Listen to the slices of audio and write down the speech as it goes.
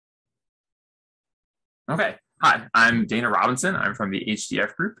Okay. Hi, I'm Dana Robinson. I'm from the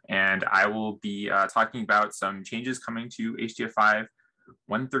HDF group, and I will be talking about some changes coming to HDF5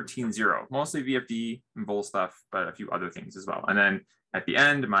 1.13.0, mostly VFD and Vol stuff, but a few other things as well. And then at the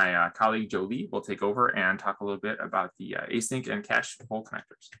end, my colleague Jolie will take over and talk a little bit about the async and cache Vol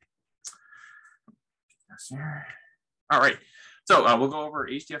connectors. All right. So we'll go over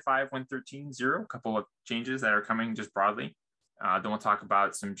HDF5 1.13.0, a couple of changes that are coming just broadly. Then we'll talk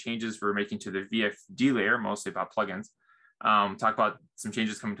about some changes we're making to the VFD layer, mostly about plugins. Talk about some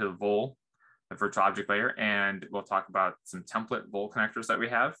changes coming to the Vol, the virtual object layer, and we'll talk about some template Vol connectors that we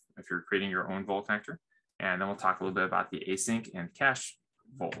have if you're creating your own Vol connector. And then we'll talk a little bit about the async and cache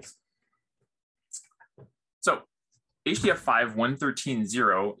Vols. So HDF5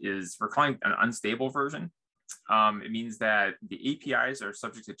 1.13.0 is, we're calling an unstable version. It means that the APIs are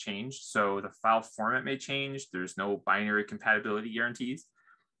subject to change. So the file format may change. There's no binary compatibility guarantees.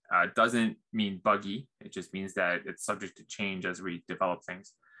 It doesn't mean buggy. It just means that it's subject to change as we develop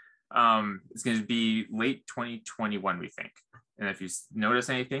things. It's going to be late 2021, we think. And if you notice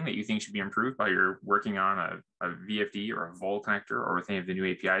anything that you think should be improved while you're working on a VFD or a Vol connector or with any of the new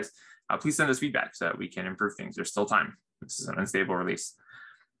APIs, please send us feedback so that we can improve things. There's still time. This is an unstable release.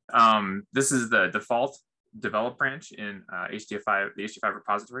 This is the default develop branch in HDF5, the HDF5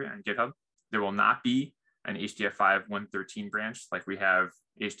 repository on GitHub. There will not be an HDF5 1.13 branch like we have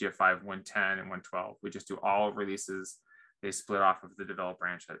HDF5 1.10 and 1.12. We just do all releases. They split off of the develop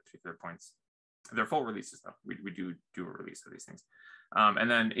branch at particular points. They're full releases though. We do a release of these things.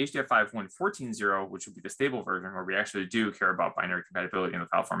 And then HDF5 1.14.0, which would be the stable version where we actually do care about binary compatibility in the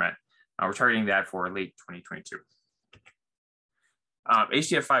file format. We're targeting that for late 2022.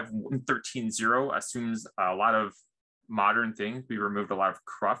 HDF5 1.13.0 assumes a lot of modern things. We removed a lot of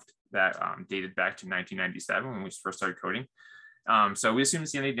cruft that dated back to 1997 when we first started coding. So we assume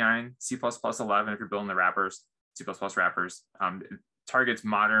C99, C++11 if you're building the wrappers, C++ wrappers. It targets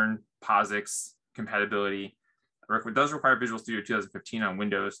modern POSIX compatibility. It does require Visual Studio 2015 on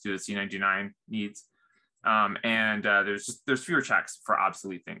Windows due to C99 needs. There's fewer checks for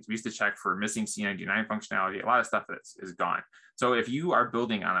obsolete things. We used to check for missing C99 functionality. A lot of stuff is gone. So if you are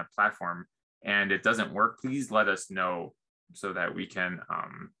building on a platform and it doesn't work, please let us know so that we can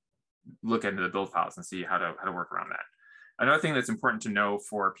look into the build files and see how to work around that. Another thing that's important to know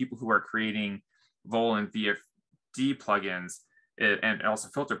for people who are creating Vol and VFD plugins and also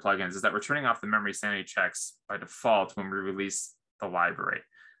filter plugins is that we're turning off the memory sanity checks by default when we release the library.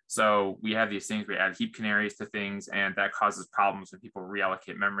 So we have these things, we add heap canaries to things, and that causes problems when people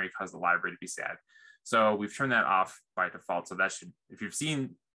reallocate memory, cause the library to be sad. So we've turned that off by default. So that should, if you've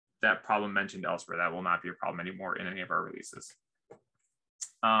seen that problem mentioned elsewhere, that will not be a problem anymore in any of our releases.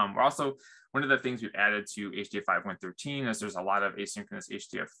 We're also, one of the things we've added to HDF5 1.13 is there's a lot of asynchronous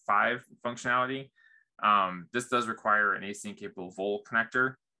HDF5 functionality. This does require an async capable Vol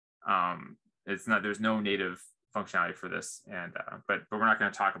connector. There's no native functionality for this, and but we're not going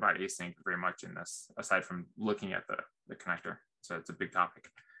to talk about async very much in this aside from looking at the connector. So it's a big topic.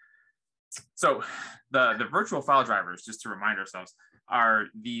 So the virtual file drivers, just to remind ourselves, are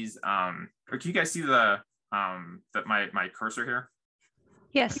these can you guys see my cursor here?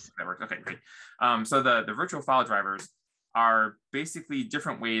 Yes. That works. Okay, great. So the virtual file drivers are basically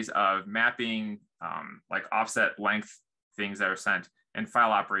different ways of mapping like offset length things that are sent and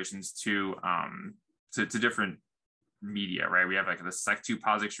file operations to different media, right? We have like the sec2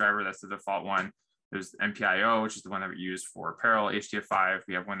 POSIX driver, that's the default one. There's MPIO, which is the one that we use for parallel HDF5.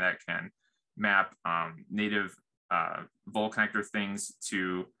 We have one that can map native Vol connector things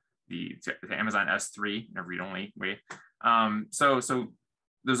to the Amazon S3 in a read-only way. So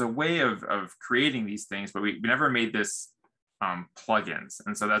there's a way of creating these things, but we never made this plugins.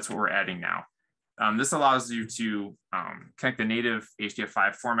 And so that's what we're adding now. This allows you to connect the native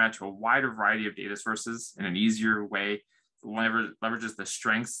HDF5 format to a wider variety of data sources in an easier way. Leverages the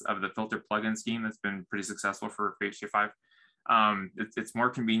strengths of the filter plugin scheme that's been pretty successful for HDF5. It's more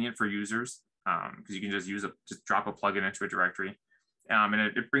convenient for users because you can just drop a plugin into a directory. And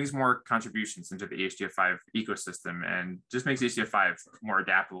it brings more contributions into the HDF5 ecosystem and just makes HDF5 more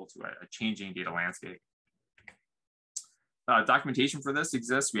adaptable to a changing data landscape. Documentation for this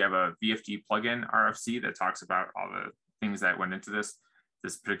exists. We have a VFD plugin RFC that talks about all the things that went into this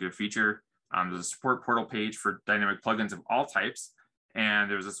particular feature. There's a support portal page for dynamic plugins of all types,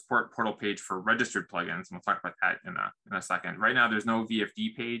 and there's a support portal page for registered plugins. And we'll talk about that in a second. Right now, there's no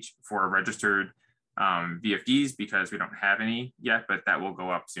VFD page for registered VFDs because we don't have any yet, but that will go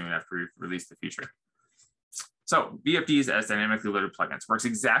up soon after we release the feature. So VFDs as dynamically loaded plugins works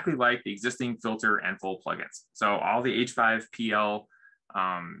exactly like the existing filter and Vol plugins. So all the H5 PL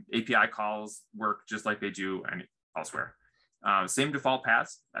API calls work just like they do elsewhere. Same default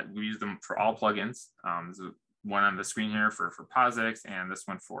paths. We use them for all plugins. There's one on the screen here for POSIX and this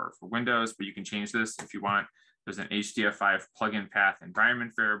one for Windows, but you can change this if you want. There's an HDF5 plugin path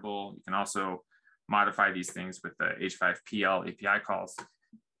environment variable. You can also modify these things with the H5PL API calls.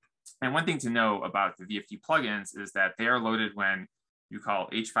 And one thing to know about the VFD plugins is that they are loaded when you call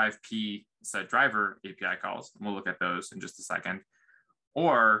H5P set driver API calls. And we'll look at those in just a second.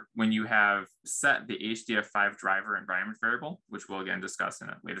 Or when you have set the HDF5 driver environment variable, which we'll again discuss in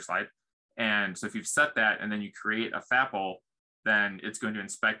a later slide. And so if you've set that and then you create a FAPL, then it's going to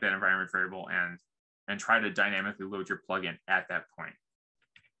inspect that environment variable and try to dynamically load your plugin at that point.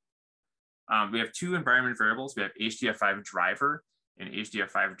 We have two environment variables. We have HDF5 driver and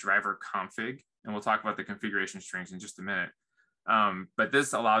HDF5 driver config. And we'll talk about the configuration strings in just a minute. But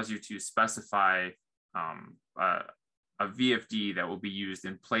this allows you to specify a VFD that will be used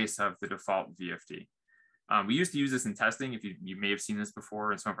in place of the default VFD. We used to use this in testing. If you may have seen this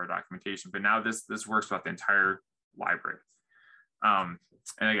before in some of our documentation, but now this works with the entire library. And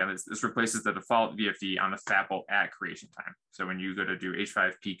again, this replaces the default VFD on the FAPL at creation time. So when you go to do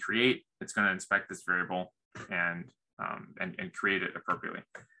H5P create, it's going to inspect this variable and create it appropriately.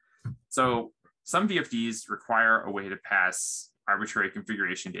 So some VFDs require a way to pass arbitrary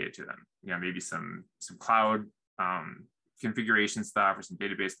configuration data to them. You know, maybe some cloud configuration stuff or some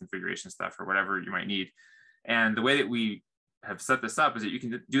database configuration stuff or whatever you might need. And the way that we have set this up is that you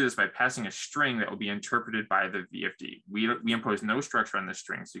can do this by passing a string that will be interpreted by the VFD. We impose no structure on this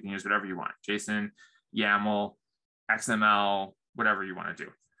string, so you can use whatever you want: JSON, YAML, XML, whatever you want to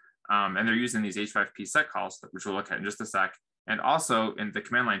do. And they're using these H5P set calls, which we'll look at in just a sec. And also in the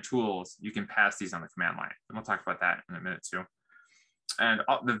command line tools, you can pass these on the command line. And we'll talk about that in a minute too. And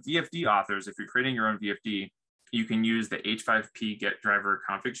the VFD authors, if you're creating your own VFD, you can use the H5P get driver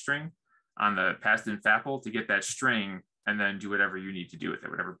config string on the passed in FAPL to get that string and then do whatever you need to do with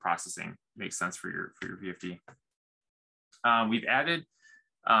it, whatever processing makes sense for your VFD. We've added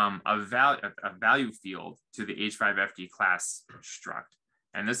a value field to the H5FD class struct.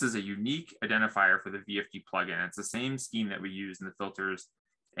 And this is a unique identifier for the VFD plugin. It's the same scheme that we use in the filters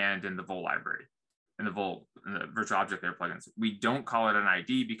and in the VOL library, in the virtual object layer plugins. We don't call it an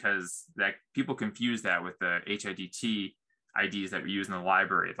ID because people confuse that with the HIDT IDs that we use in the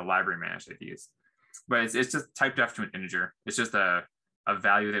library managed IDs. But it's just typed up to an integer. It's just a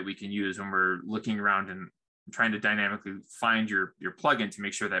value that we can use when we're looking around and trying to dynamically find your plugin to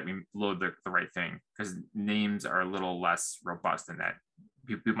make sure that we load the right thing, because names are a little less robust than that.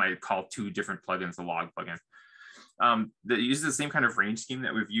 People might call two different plugins the log plugin. That uses the same kind of range scheme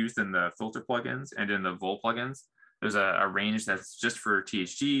that we've used in the filter plugins and in the VOL plugins. There's a range that's just for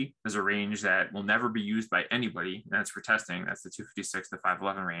THG. There's a range that will never be used by anybody. And that's for testing. That's the 256 to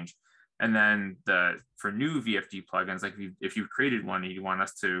 511 range. And then for new VFD plugins, like if you've created one and you want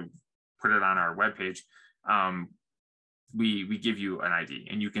us to put it on our webpage, we give you an ID,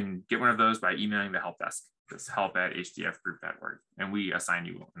 and you can get one of those by emailing the help desk. It's help@hdfgroup.org, and we assign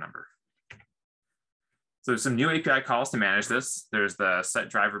you a number. So some new API calls to manage this. There's the set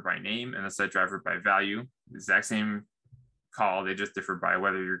driver by name and the set driver by value. The exact same call, they just differ by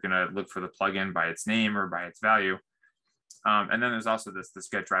whether you're going to look for the plugin by its name or by its value. And then there's also this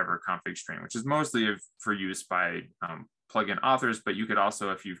get driver config string, which is mostly for use by plugin authors, but you could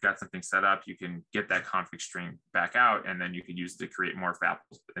also, if you've got something set up, you can get that config string back out, and then you could use it to create more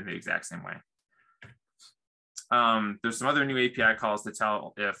FAPLs in the exact same way. There's some other new API calls to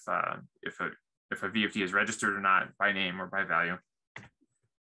tell if a VFD is registered or not by name or by value.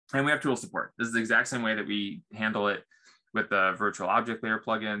 And we have tool support. This is the exact same way that we handle it with the virtual object layer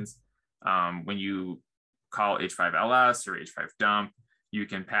plugins. When you call H5LS or H5dump, you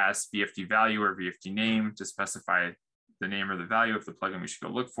can pass VFD value or VFD name to specify the name or the value of the plugin we should go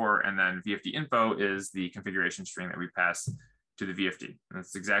look for. And then VFD info is the configuration string that we pass to the VFD. And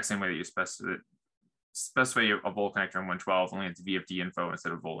it's the exact same way that you specify a VOL connector in 112, only it's VFD info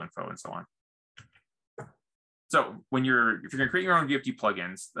instead of VOL info and so on. So if you're going to create your own VFD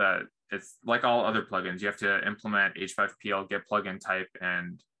plugins, it's like all other plugins. You have to implement H5PL get plugin type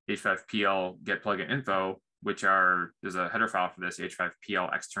and H5PL get plugin info, there's a header file for this,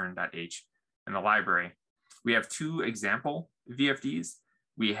 H5PL extern.h in the library. We have two example VFDs.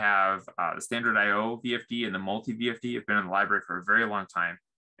 We have the standard IO VFD and the multi VFD have been in the library for a very long time.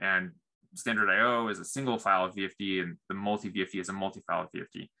 And standard IO is a single file VFD, and the multi VFD is a multi-file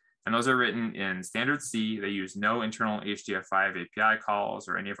VFD. And those are written in standard C. They use no internal HDF5 API calls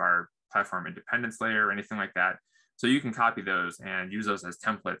or any of our platform independence layer or anything like that. So you can copy those and use those as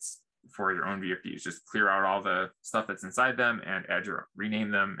templates for your own VFDs. Just clear out all the stuff that's inside them and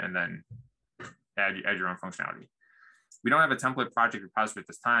rename them, and then add your own functionality. We don't have a template project repository at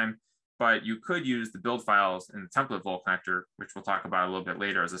this time, but you could use the build files in the template vol connector, which we'll talk about a little bit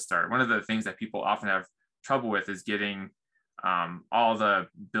later as a start. One of the things that people often have trouble with is getting all the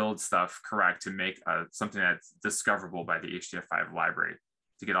build stuff correct to make something that's discoverable by the HDF5 library,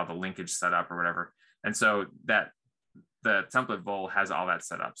 to get all the linkage set up or whatever. And so that the template vol has all that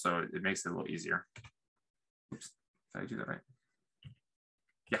set up, so it makes it a little easier. Oops, did I do that right?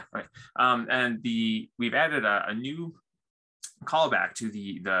 Yeah, right. And we've added a new callback to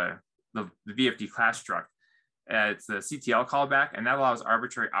the VFD class struct. It's the CTL callback, and that allows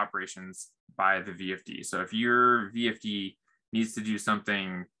arbitrary operations by the VFD. So if your VFD needs to do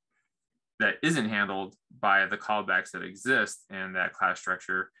something that isn't handled by the callbacks that exist in that class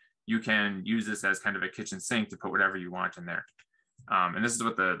structure, you can use this as kind of a kitchen sink to put whatever you want in there. And this is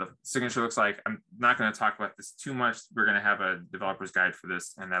what the signature looks like. I'm not going to talk about this too much. We're going to have a developer's guide for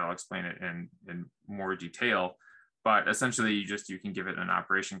this, and that'll explain it in more detail. But essentially, you can give it an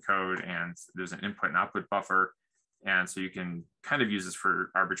operation code, and there's an input and output buffer. And so you can kind of use this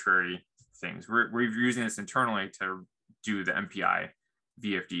for arbitrary things. We're using this internally to do the MPI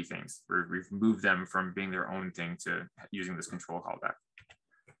VFD things. We've moved them from being their own thing to using this control callback.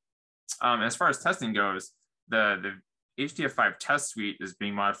 As far as testing goes, the HDF5 test suite is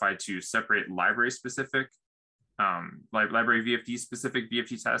being modified to separate library-specific, library VFD-specific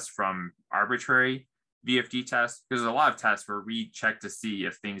VFD tests from arbitrary VFD tests. Because there's a lot of tests where we check to see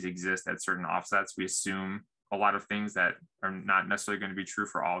if things exist at certain offsets. We assume a lot of things that are not necessarily going to be true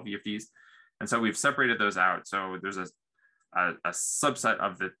for all VFDs. And so we've separated those out. So there's a subset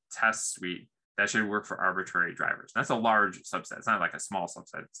of the test suite that should work for arbitrary drivers. That's a large subset. It's not like a small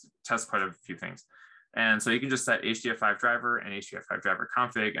subset. It tests quite a few things. And so you can just set HDF5 driver and HDF5 driver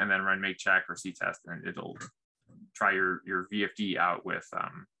config, and then run make check or ctest, and it'll try your VFD out with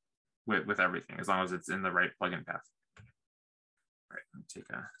everything, as long as it's in the right plugin path. All right, let me take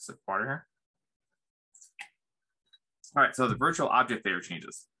a sip of water here. All right, so the virtual object layer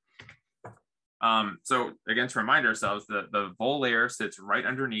changes. So again, to remind ourselves, the vol layer sits right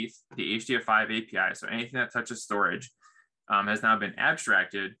underneath the HDF5 API. So anything that touches storage has now been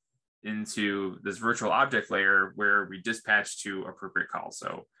abstracted into this virtual object layer, where we dispatch to appropriate calls.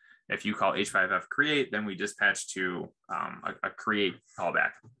 So if you call H5F create, then we dispatch to a create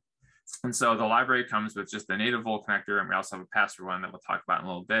callback. And so the library comes with just the native vol connector, and we also have a pass-through one that we'll talk about in a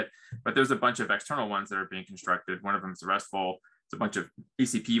little bit. But there's a bunch of external ones that are being constructed. One of them is the REST vol. It's a bunch of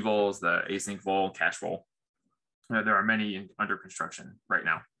ECP vols, the async vol, cache vol. There are many under construction right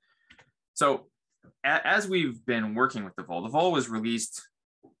now. So as we've been working with the vol was released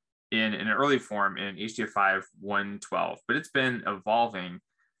in an early form in HDF5 1.12, but it's been evolving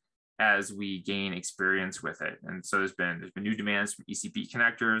as we gain experience with it. And so there's been new demands from ECP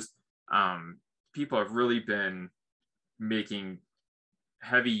connectors. People have really been making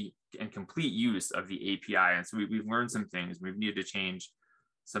heavy and complete use of the API. And so we've learned some things. We've needed to change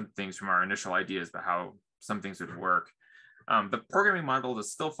some things from our initial ideas about how some things would work. The programming model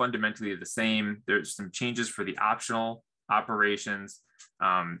is still fundamentally the same. There's some changes for the optional operations.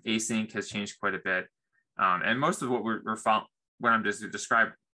 Async has changed quite a bit. And most of what what I'm just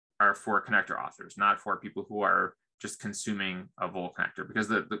described are for connector authors, not for people who are just consuming a vol connector, because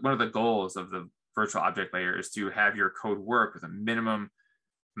one of the goals of the virtual object layer is to have your code work with a minimum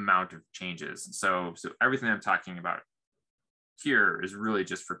amount of changes. So everything I'm talking about here is really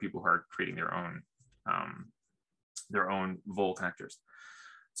just for people who are creating their own vol connectors.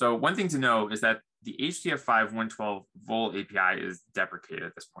 So one thing to know is that the HDF5 1.12 vol API is deprecated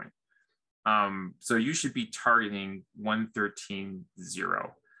at this point. So you should be targeting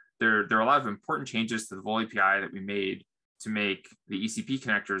 1.13.0. There are a lot of important changes to the vol API that we made to make the ECP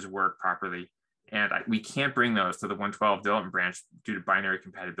connectors work properly. And we can't bring those to the 1.12 development branch due to binary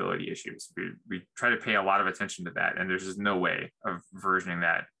compatibility issues. We try to pay a lot of attention to that, and there's just no way of versioning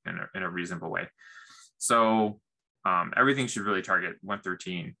that in a reasonable way. So everything should really target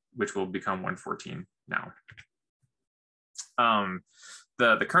 1.13, which will become 1.14 now.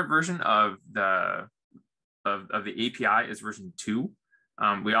 The current version of the API is version 2.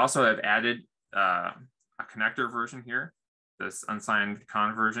 We also have added a connector version here, this unsigned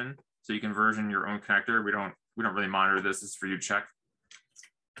con version. So you can version your own connector. We don't really monitor this. It's for you to check.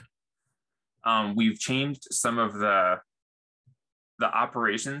 We've changed some of the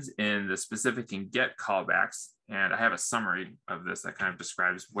operations in the specific and get callbacks, and I have a summary of this that kind of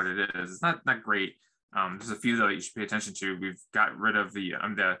describes what it is. It's not great. There's a few though you should pay attention to. We've got rid of the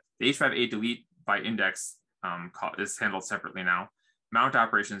H5A delete by index is handled separately now. mount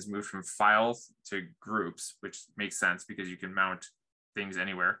operations moved from files to groups, which makes sense because you can mount things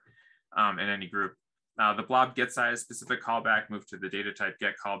anywhere in any group. The blob get size specific callback moved to the data type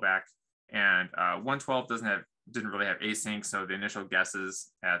get callback, and 1.12 didn't really have async, so the initial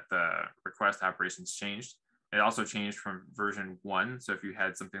guesses at the request operations changed. It also changed from version 1. So if you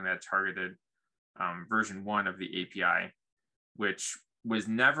had something that targeted version 1 of the API, which was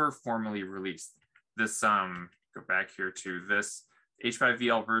never formally released. This, go back here to this,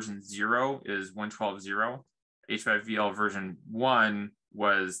 H5VL version 0 is 1.12.0. H5VL version 1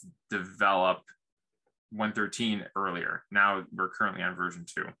 was developed 1.13 earlier. Now we're currently on version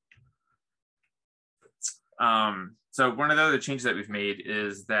 2. So one of the other changes that we've made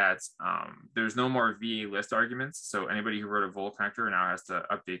is that there's no more VA list arguments. So anybody who wrote a Vol connector now has to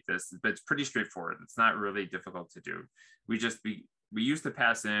update this, but it's pretty straightforward. It's not really difficult to do. We used to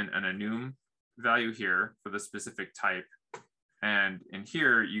pass in an enum value here for the specific type. And in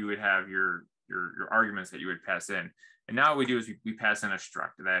here, you would have your arguments that you would pass in. And now what we do is we pass in a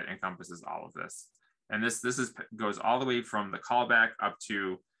struct that encompasses all of this. And this goes all the way from the callback up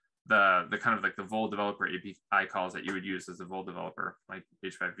to the kind of like the Vol developer API calls that you would use as a Vol developer, like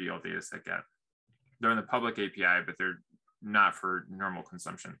H5VL dataset get. They're in the public API, but they're not for normal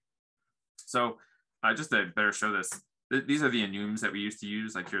consumption. So just to better show this, these are the enums that we used to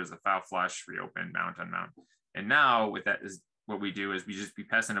use. Like here's a file flush, reopen, mount, unmount. And now with that is what we do is we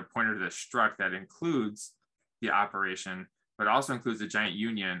pass in a pointer to the struct that includes the operation, but also includes a giant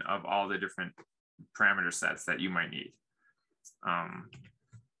union of all the different parameter sets that you might need.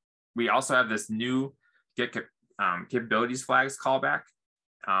 We also have this new get capabilities flags callback.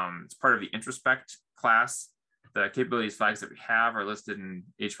 It's part of the introspect class. The capabilities flags that we have are listed in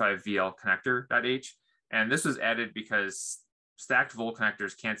h5vl connector.h. And this was added because stacked Vol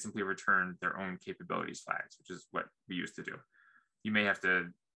connectors can't simply return their own capabilities flags, which is what we used to do. You may have to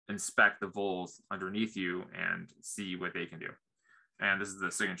inspect the Vols underneath you and see what they can do. And this is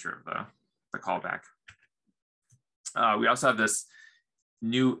the signature of the callback. We also have this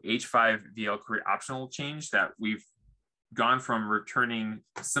new H5VL query optional change that we've gone from returning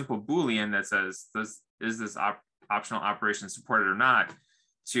a simple Boolean that says, is this optional operation supported or not,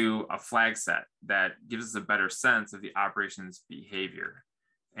 to a flag set that gives us a better sense of the operation's behavior.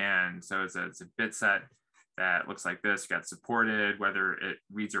 And so it's a bit set that looks like this. You got supported, whether it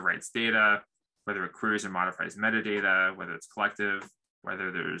reads or writes data, whether it queries or modifies metadata, whether it's collective,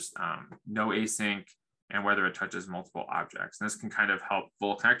 whether there's no async, and whether it touches multiple objects. And this can kind of help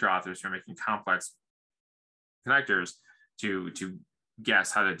Vol connector authors who are making complex connectors to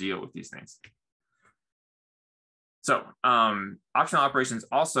guess how to deal with these things. So optional operations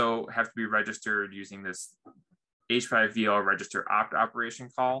also have to be registered using this H5VL register opt operation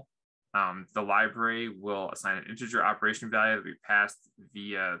call. The library will assign an integer operation value that we passed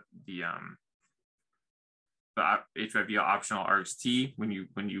via the H5VL optional args-t when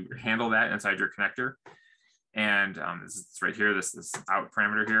you handle that inside your connector. And this is right here, this out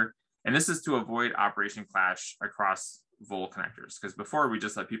parameter here. And this is to avoid operation clash across Vol connectors, because before we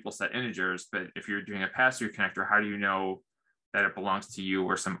just let people set integers, but if you're doing a pass-through connector, how do you know that it belongs to you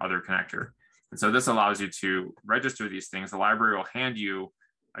or some other connector? And so this allows you to register these things. The library will hand you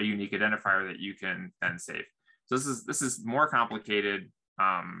a unique identifier that you can then save. So this is more complicated.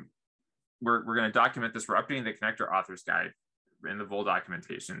 We're going to document this. We're updating the connector authors guide in the Vol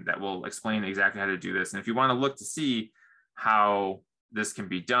documentation that will explain exactly how to do this. And if you want to look to see how this can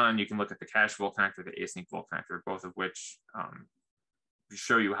be done, you can look at the cache Vol connector, the async Vol connector, both of which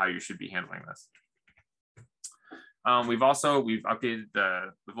show you how you should be handling this. We've updated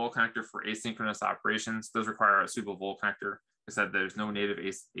the Vol connector for asynchronous operations. Those require a suitable Vol connector. I said there's no native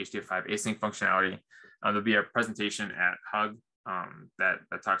HDF5 async functionality. There'll be a presentation at Hug that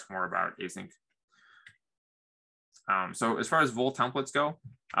talks more about async. So as far as Vol templates go,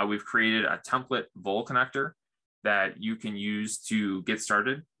 we've created a template Vol connector that you can use to get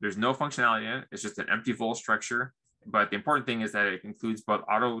started. There's no functionality in it. It's just an empty Vol structure. But the important thing is that it includes both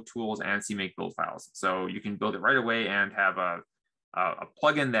auto tools and CMake build files. So you can build it right away and have a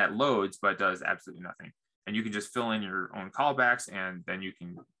plugin that loads but does absolutely nothing. And you can just fill in your own callbacks, and then you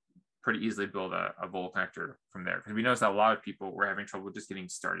can pretty easily build a Vol connector from there. Because we noticed that a lot of people were having trouble just getting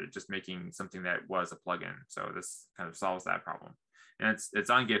started, just making something that was a plugin. So this kind of solves that problem. And it's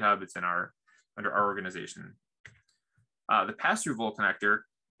on GitHub. It's under our organization. The pass-through Vol connector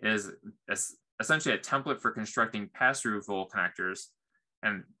is essentially a template for constructing pass-through Vol connectors,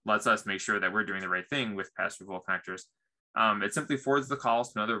 and lets us make sure that we're doing the right thing with pass-through Vol connectors. It simply forwards the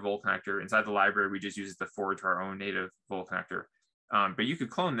calls to another Vol connector. Inside the library, we just use it to forward to our own native Vol connector. But you could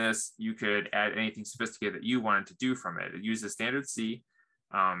clone this. You could add anything sophisticated that you wanted to do from it. It uses standard C,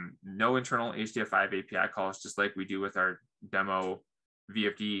 no internal HDF5 API calls, just like we do with our demo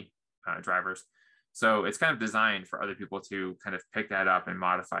VFD drivers. So it's kind of designed for other people to kind of pick that up and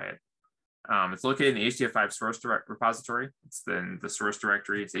modify it. It's located in the HDF5 source repository. It's then the source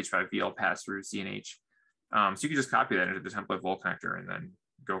directory. It's H5VL pass through CNH. So you can just copy that into the template vol connector and then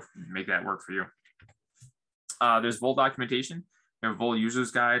go make that work for you. There's vol documentation. We have vol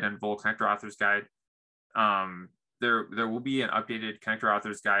users guide and vol connector authors guide. There will be an updated connector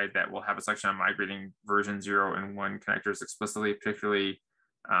authors guide that will have a section on migrating version 0 and 1 connectors explicitly, particularly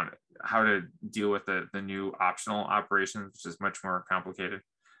how to deal with the new optional operations, which is much more complicated.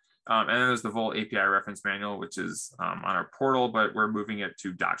 And then there's the vol API reference manual, which is on our portal, but we're moving it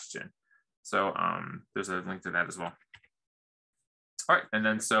to Doxygen. So there's a link to that as well. All right, and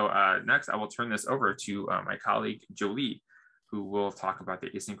then so next I will turn this over to my colleague Jolie, who will talk about the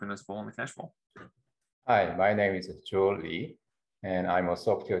asynchronous vol and the cache vol. Hi, my name is Jolie, and I'm a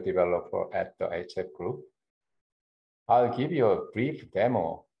software developer at the HF Group. I'll give you a brief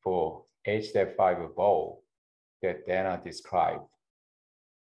demo for HDF5 vol that Dana described.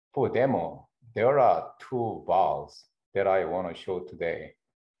 For demo, there are two vols that I want to show today.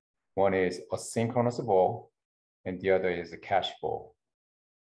 One is asynchronous vol, and the other is a cache vol.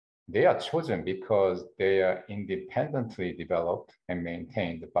 They are chosen because they are independently developed and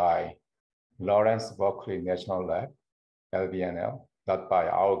maintained by Lawrence Berkeley National Lab, LBNL, not by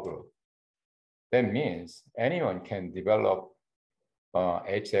our group. That means anyone can develop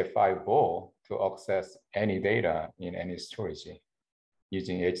HDF5 vol to access any data in any storage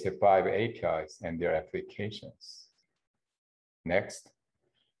using HDF5 APIs and their applications. Next.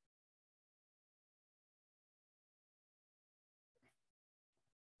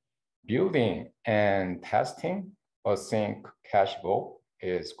 Building and testing async cache vol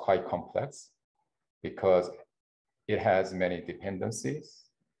is quite complex because it has many dependencies.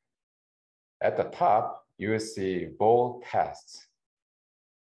 At the top, you will see vol tests.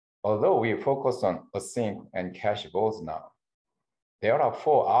 Although we focus on async and cache vols now, there are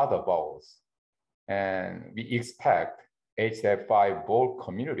 4 other vols, and we expect HDF5 vol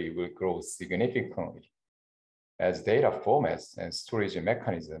community will grow significantly as data formats and storage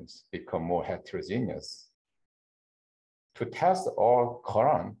mechanisms become more heterogeneous. To test all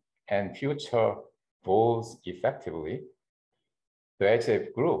current and future vols effectively, the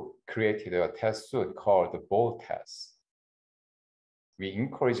HF group created a test suite called the vol test. We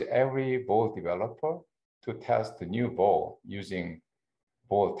encourage every vol developer to test the new vol using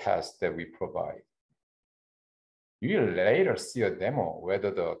vol tests that we provide. You will later see a demo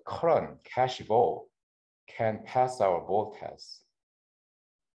whether the current cache vol can pass our vol tests.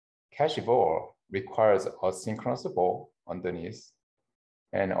 Cache vol requires asynchronous vol underneath,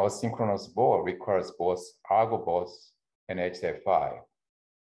 and asynchronous vol requires both Argo vols and HDF5.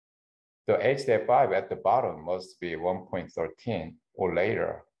 The HDF5 at the bottom must be 1.13 or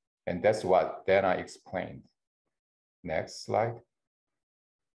later, and that's what Dana explained. Next slide.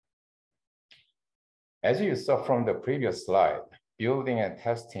 As you saw from the previous slide, building and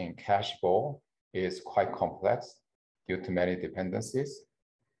testing cache vol is quite complex due to many dependencies.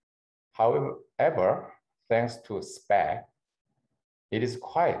 However, thanks to spec, it is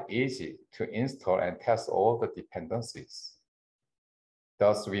quite easy to install and test all the dependencies.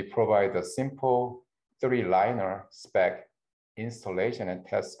 Thus, we provide a simple 3-liner spec installation and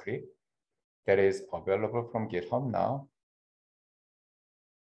test script that is available from GitHub now.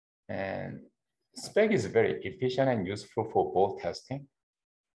 And spec is very efficient and useful for vol testing.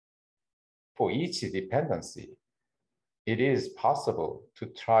 For each dependency, it is possible to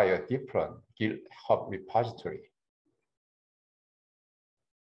try a different GitHub repository.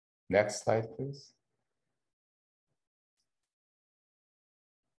 Next slide, please.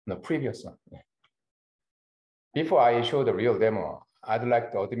 The previous one. Before I show the real demo, I'd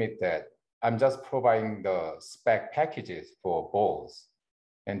like to admit that I'm just providing the spec packages for vols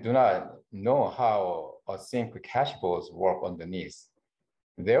and do not know how async cache vols work underneath.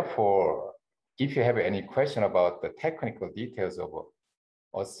 Therefore, if you have any question about the technical details of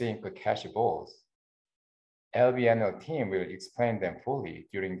async cache vols, LBNL team will explain them fully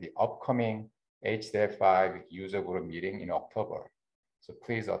during the upcoming HDF5 user group meeting in October. So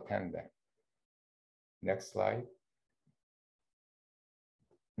please attend them. Next slide.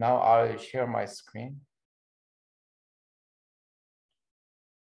 Now I'll share my screen.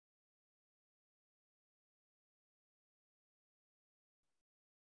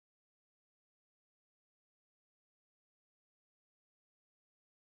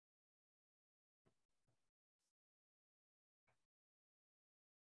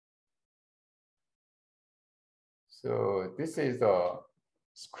 So this is the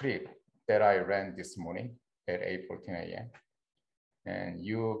script that I ran this morning at 8:14 a.m. And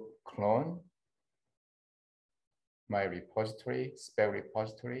you clone my repository, spec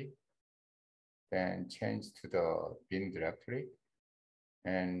repository, then change to the bin directory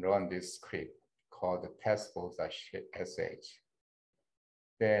and run this script called testable.sh.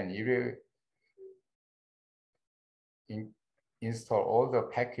 Then you will install all the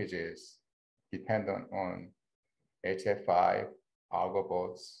packages dependent on HDF5,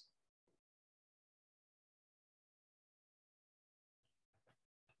 Argobots,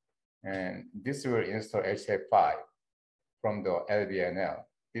 and this will install HDF5 from the LBNL.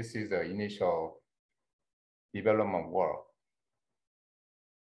 This is the initial development work.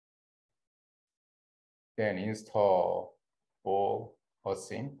 Then install ball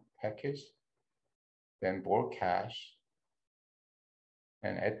async package, then ball cache,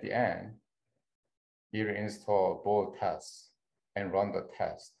 and at the end, you will install ball tests and run the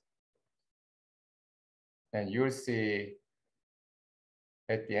test. And you'll see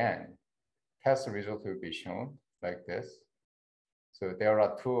at the end, test result will be shown like this. So there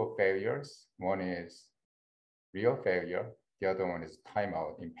are two failures. One is real failure. The other one is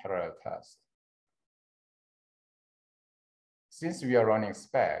timeout in parallel test. Since we are running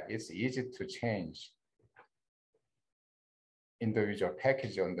spec, it's easy to change individual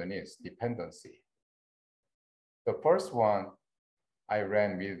package underneath dependency. The first one I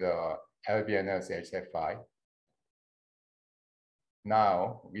ran with the LBNL's HDF5.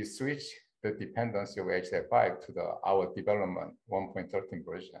 Now we switch the dependency of HDF5 to our development 1.13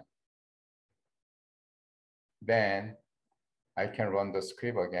 version. Then I can run the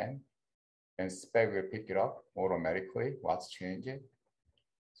script again and spec will pick it up automatically, what's changing.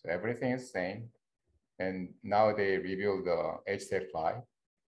 So everything is same. And now they reveal the HDF5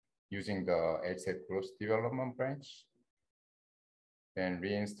 using the HDF groups development branch. Then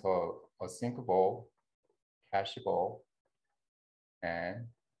reinstall async ball, cache ball, and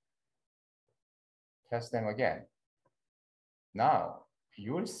test them again. Now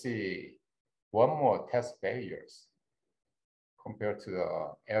you will see one more test failures compared to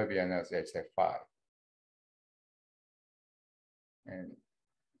the LBNL's HDF5. And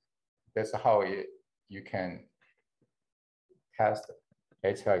that's how you can test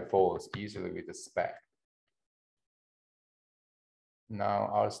HDF5 faults easily with the spec.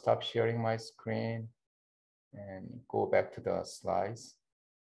 Now I'll stop sharing my screen and go back to the slides.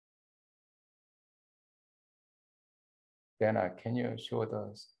 Dana, can you show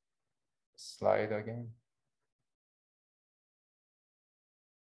the slide again?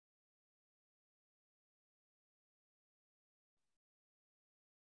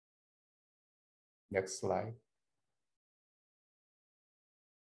 Next slide.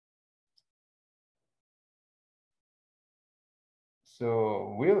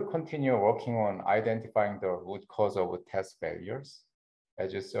 So we'll continue working on identifying the root cause of test failures,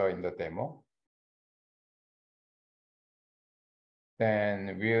 as you saw in the demo.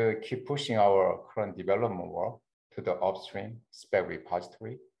 Then we'll keep pushing our current development work to the upstream spec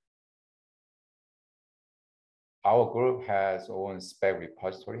repository. Our group has own spec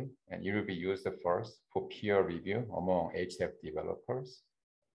repository, and it will be used first for peer review among HDF developers.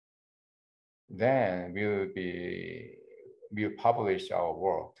 Then we'll publish our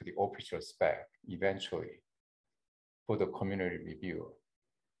work to the official spec eventually for the community review.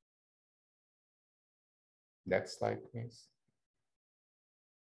 Next slide, please.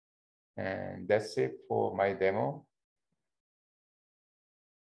 And that's it for my demo.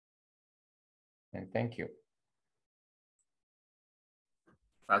 And thank you.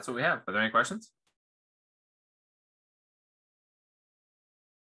 That's what we have. Are there any questions?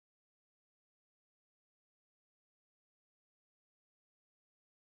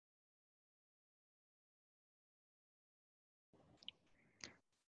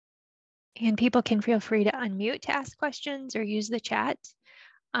 And people can feel free to unmute to ask questions or use the chat.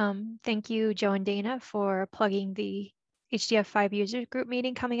 Thank you, Joe and Dana, for plugging the HDF5 user group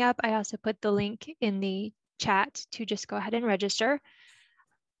meeting coming up. I also put the link in the chat to just go ahead and register.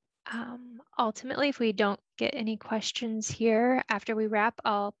 Ultimately, if we don't get any questions here after we wrap,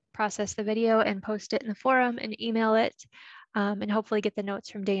 I'll process the video and post it in the forum and email it, and hopefully get the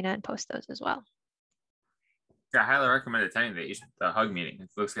notes from Dana and post those as well. Yeah, I highly recommend attending the HUG meeting. It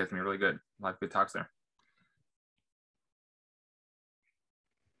looks like it's gonna be really good. A lot of good talks there.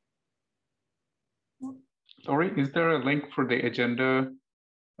 Sorry, is there a link for the agenda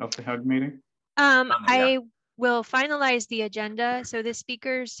of the HUG meeting? I will finalize the agenda. So the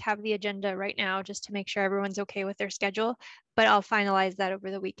speakers have the agenda right now just to make sure everyone's okay with their schedule, but I'll finalize that over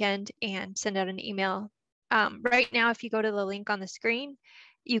the weekend and send out an email Right now, if you go to the link on the screen,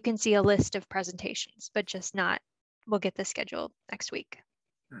 you can see a list of presentations, but just not, we'll get the schedule next week.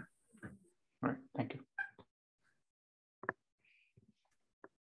 All right, thank you.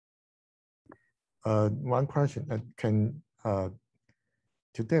 One question,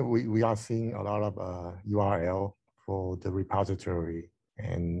 today we are seeing a lot of URL for the repository,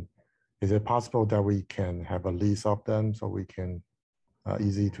 and is it possible that we can have a list of them so we can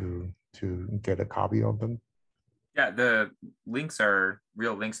easy to get a copy of them? Yeah, the links are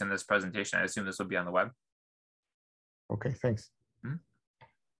real links in this presentation. I assume this will be on the web. Okay, thanks. Hmm?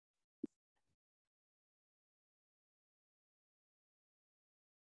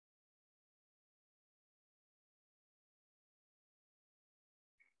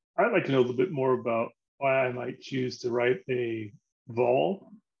 I'd like to know a little bit more about why I might choose to write a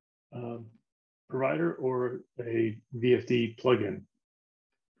vol provider or a VFD plugin.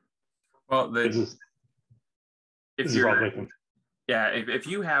 Well, if you're yeah, if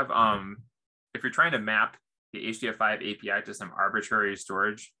you have if you're trying to map the HDF5 API to some arbitrary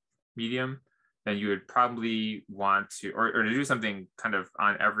storage medium, then you would probably want to, or to do something kind of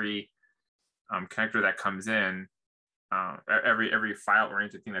on every connector that comes in, every file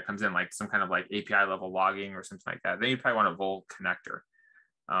oriented thing that comes in, like some kind of like API level logging or something like that, then you probably want a vol connector,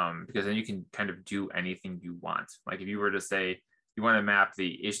 because then you can kind of do anything you want. Like if you were to say you want to map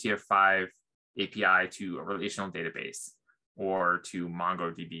the HDF5 API to a relational database or to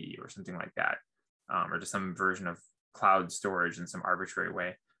MongoDB or something like that, or to some version of cloud storage in some arbitrary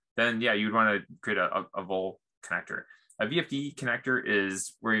way, then yeah, you'd want to create a vol connector. A VFD connector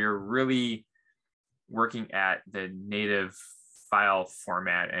is where you're really working at the native file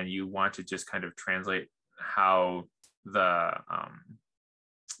format and you want to just kind of translate how the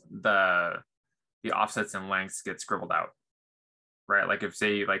offsets and lengths get scribbled out, right? Like if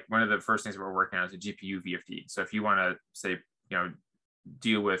say, like one of the first things we're working on is a GPU VFD. So if you want to say,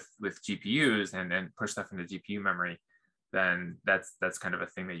 deal with GPUs and then push stuff into GPU memory, then that's kind of a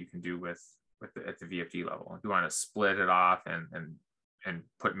thing that you can do at the VFD level. If you want to split it off and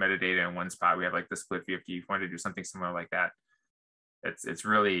put metadata in one spot, we have like the split VFD. If you want to do something similar like that, it's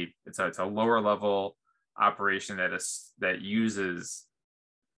a lower level operation that uses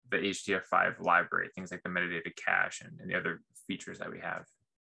the HDF5 library, things like the metadata cache and the other features that we have,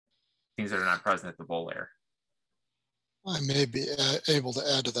 things that are not present at the vol layer. I may be able to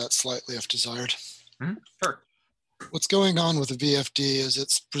add to that slightly if desired. Sure. What's going on with the VFD is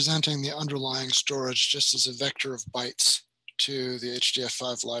it's presenting the underlying storage just as a vector of bytes to the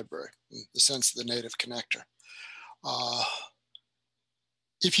HDF5 library, in the sense of the native connector.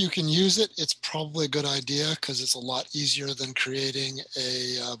 If you can use it, it's probably a good idea because it's a lot easier than creating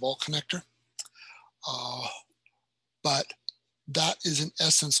a vol connector. But that is in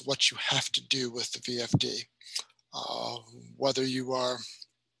essence what you have to do with the VFD. Whether you are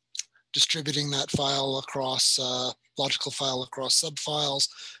distributing that file across logical file across subfiles,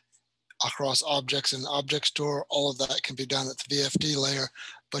 across objects in object store, all of that can be done at the VFD layer,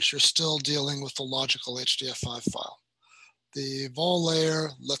 but you're still dealing with the logical HDF5 file. The vol layer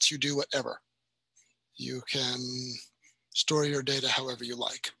lets you do whatever. You can store your data however you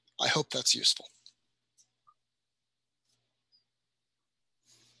like. I hope that's useful.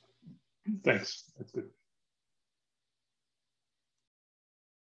 Thanks, that's good.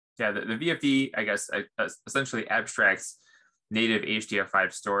 Yeah, the VFD, I guess, essentially abstracts native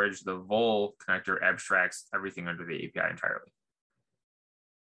HDF5 storage. The vol connector abstracts everything under the API entirely.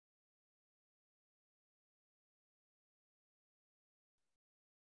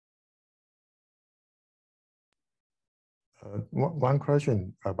 One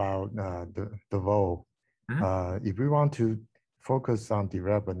question about the vol. If we want to focus on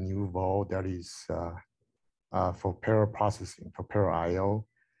develop a new vol that is for parallel processing, for parallel I/O,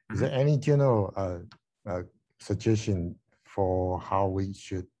 is there any general suggestion for how we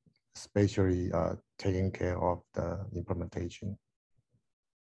should spatially taking care of the implementation?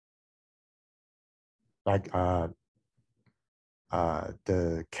 Like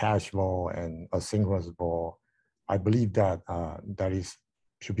the cache vol and asynchronous vol, I believe that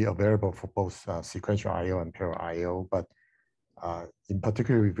should be available for both sequential I/O and parallel I/O, but in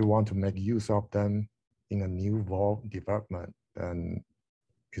particular, if we want to make use of them in a new vol development, then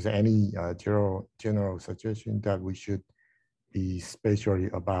is there any general suggestion that we should be spatially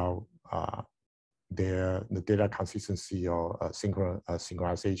about the data consistency or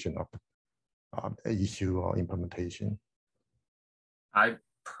synchronization of the issue or implementation? I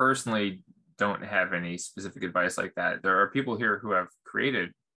personally don't have any specific advice like that. There are people here who have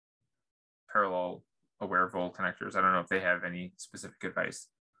created parallel aware vol connectors. I don't know if they have any specific advice.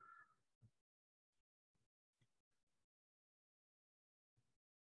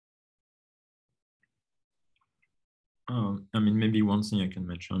 I mean, maybe one thing I can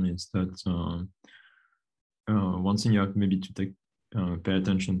mention is that one thing you have maybe to pay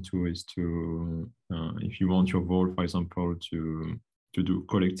attention to is to, if you want your vault, for example, to do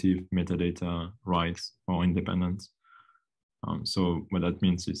collective metadata rights or independence. So what that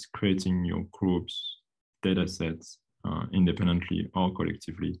means is creating your groups data sets independently or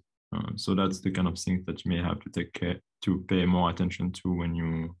collectively. So that's the kind of things that you may have to pay more attention to when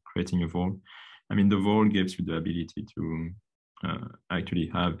you're creating a vault. I mean, the vault gives you the ability to actually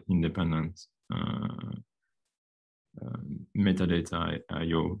have independent metadata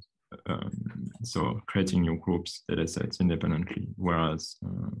IO. So creating your groups data sets independently, whereas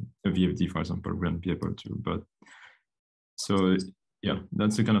a VFD, for example, wouldn't be able to. But so yeah,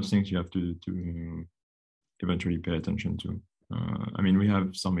 that's the kind of things you have to eventually pay attention to. I mean, we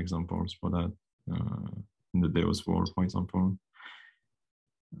have some examples for that in the Deos vault, for example.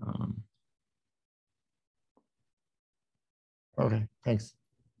 Okay, thanks.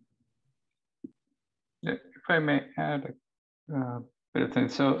 If I may add a bit of thing.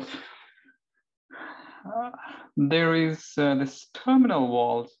 So there is this terminal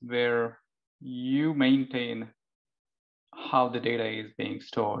walls where you maintain how the data is being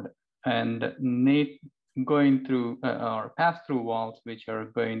stored, and going through or pass-through walls, which are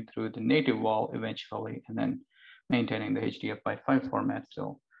going through the native wall eventually, and then maintaining the HDF5 format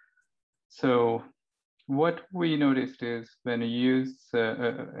still. So what we noticed is when you use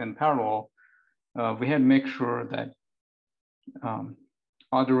in parallel, we had to make sure that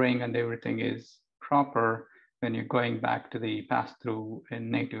ordering and everything is proper when you're going back to the pass-through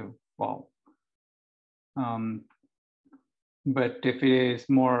in native wall. But if it is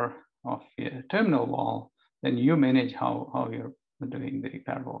more of a terminal wall, then you manage how you're doing the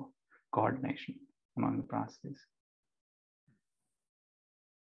parallel coordination among the processes.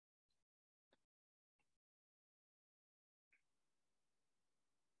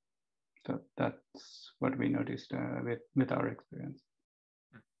 So that's what we noticed with our experience.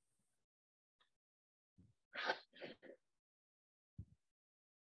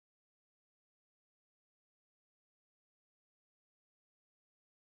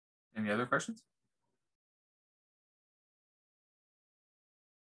 Any other questions?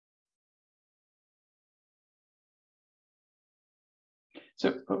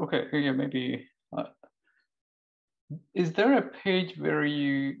 So, okay, yeah, maybe, is there a page where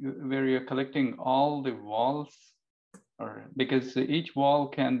you're collecting all the walls, or because each wall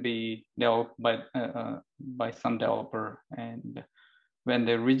can be developed by some developer, and when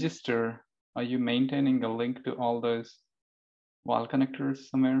they register, are you maintaining a link to all those wall connectors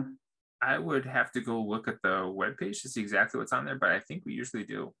somewhere? I would have to go look at the webpage to see exactly what's on there, but I think we usually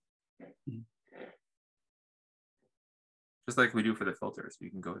do. Mm-hmm. Just like we do for the filters,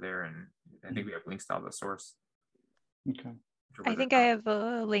 you can go there, and I think we have links to all the source. Okay. I think I have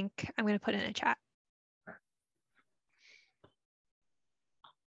a link I'm going to put in a chat. Okay.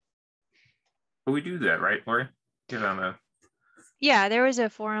 But we do that, right, Lori? Give on the. Yeah, there was a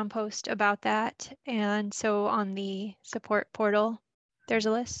forum post about that, and so on the support portal, there's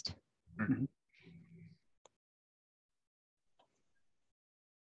a list. Mm-hmm.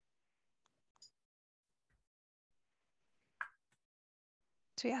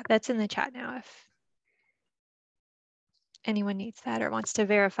 So yeah, that's in the chat now if anyone needs that or wants to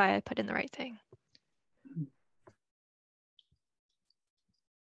verify I put in the right thing.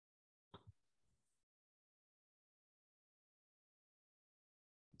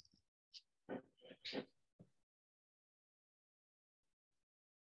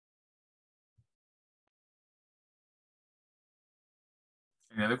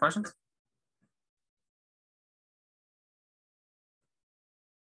 Any other questions?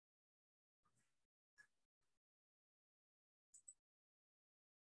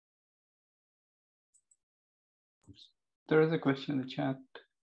 There is a question in the chat.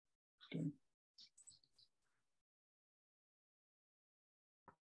 Okay.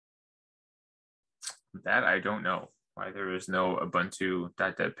 That I don't know why there is no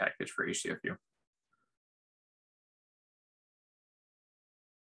Ubuntu.dev package for HDFU.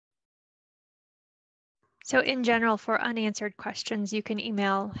 So in general, for unanswered questions, you can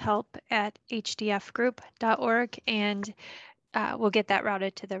email help@hdfgroup.org and we'll get that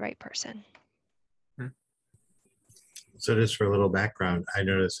routed to the right person. So just for a little background, I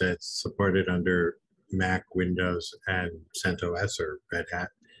noticed that it's supported under Mac, Windows, and CentOS or Red Hat.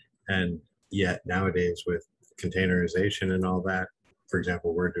 And yet nowadays with containerization and all that, for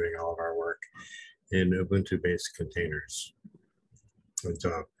example, we're doing all of our work in Ubuntu-based containers. And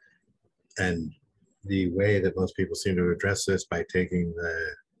so, and the way that most people seem to address this by taking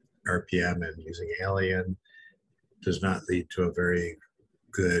the RPM and using Alien does not lead to a very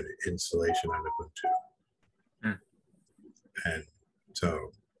good installation on Ubuntu. And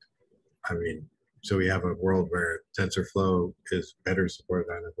so, I mean, so we have a world where TensorFlow is better supported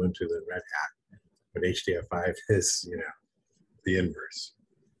on Ubuntu than Red Hat, but HDF5 is, you know, the inverse.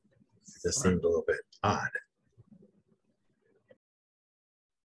 It just seemed a little bit odd.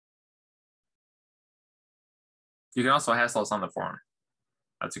 You can also hassle us on the forum.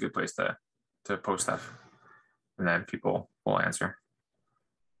 That's a good place to post stuff, and then people will answer.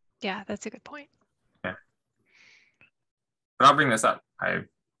 Yeah, that's a good point. Yeah. But I'll bring this up. I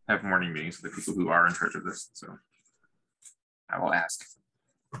have morning meetings with the people who are in charge of this, so I will ask.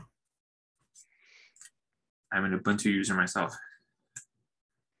 I'm an Ubuntu user myself.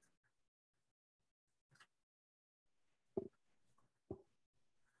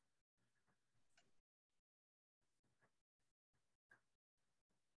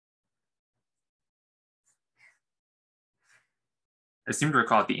 I seem to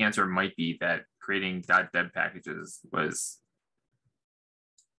recall the answer might be that creating .deb packages was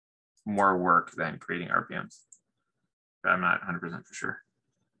more work than creating RPMs, but I'm not 100% for sure.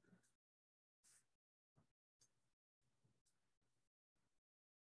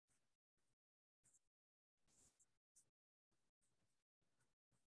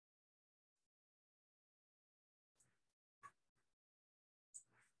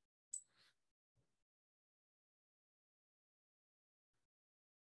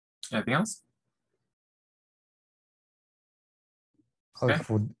 Anything else? Okay.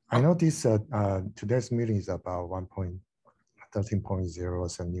 I know this today's meeting is about 1.13.0,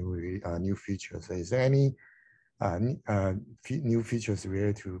 some new features. Is there any new features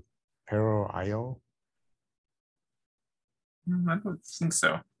related to parallel I/O? I don't think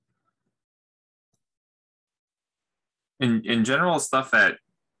so. In general, stuff that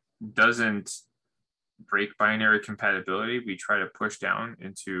doesn't break binary compatibility, we try to push down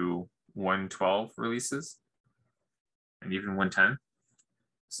into 1.12 releases and even 1.10.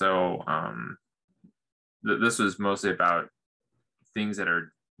 So this was mostly about things that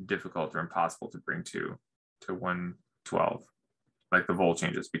are difficult or impossible to bring to 1.12, like the vol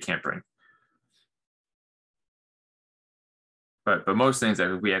changes we can't bring. But most things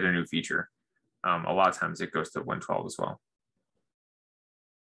that we add a new feature, a lot of times it goes to 1.12 as well.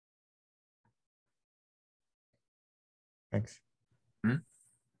 Thanks. Mm-hmm.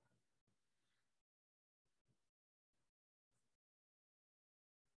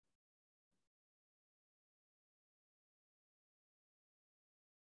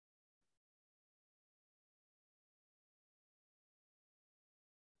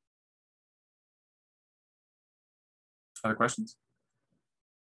 Other questions?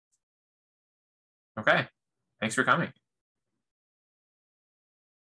 Okay, thanks for coming.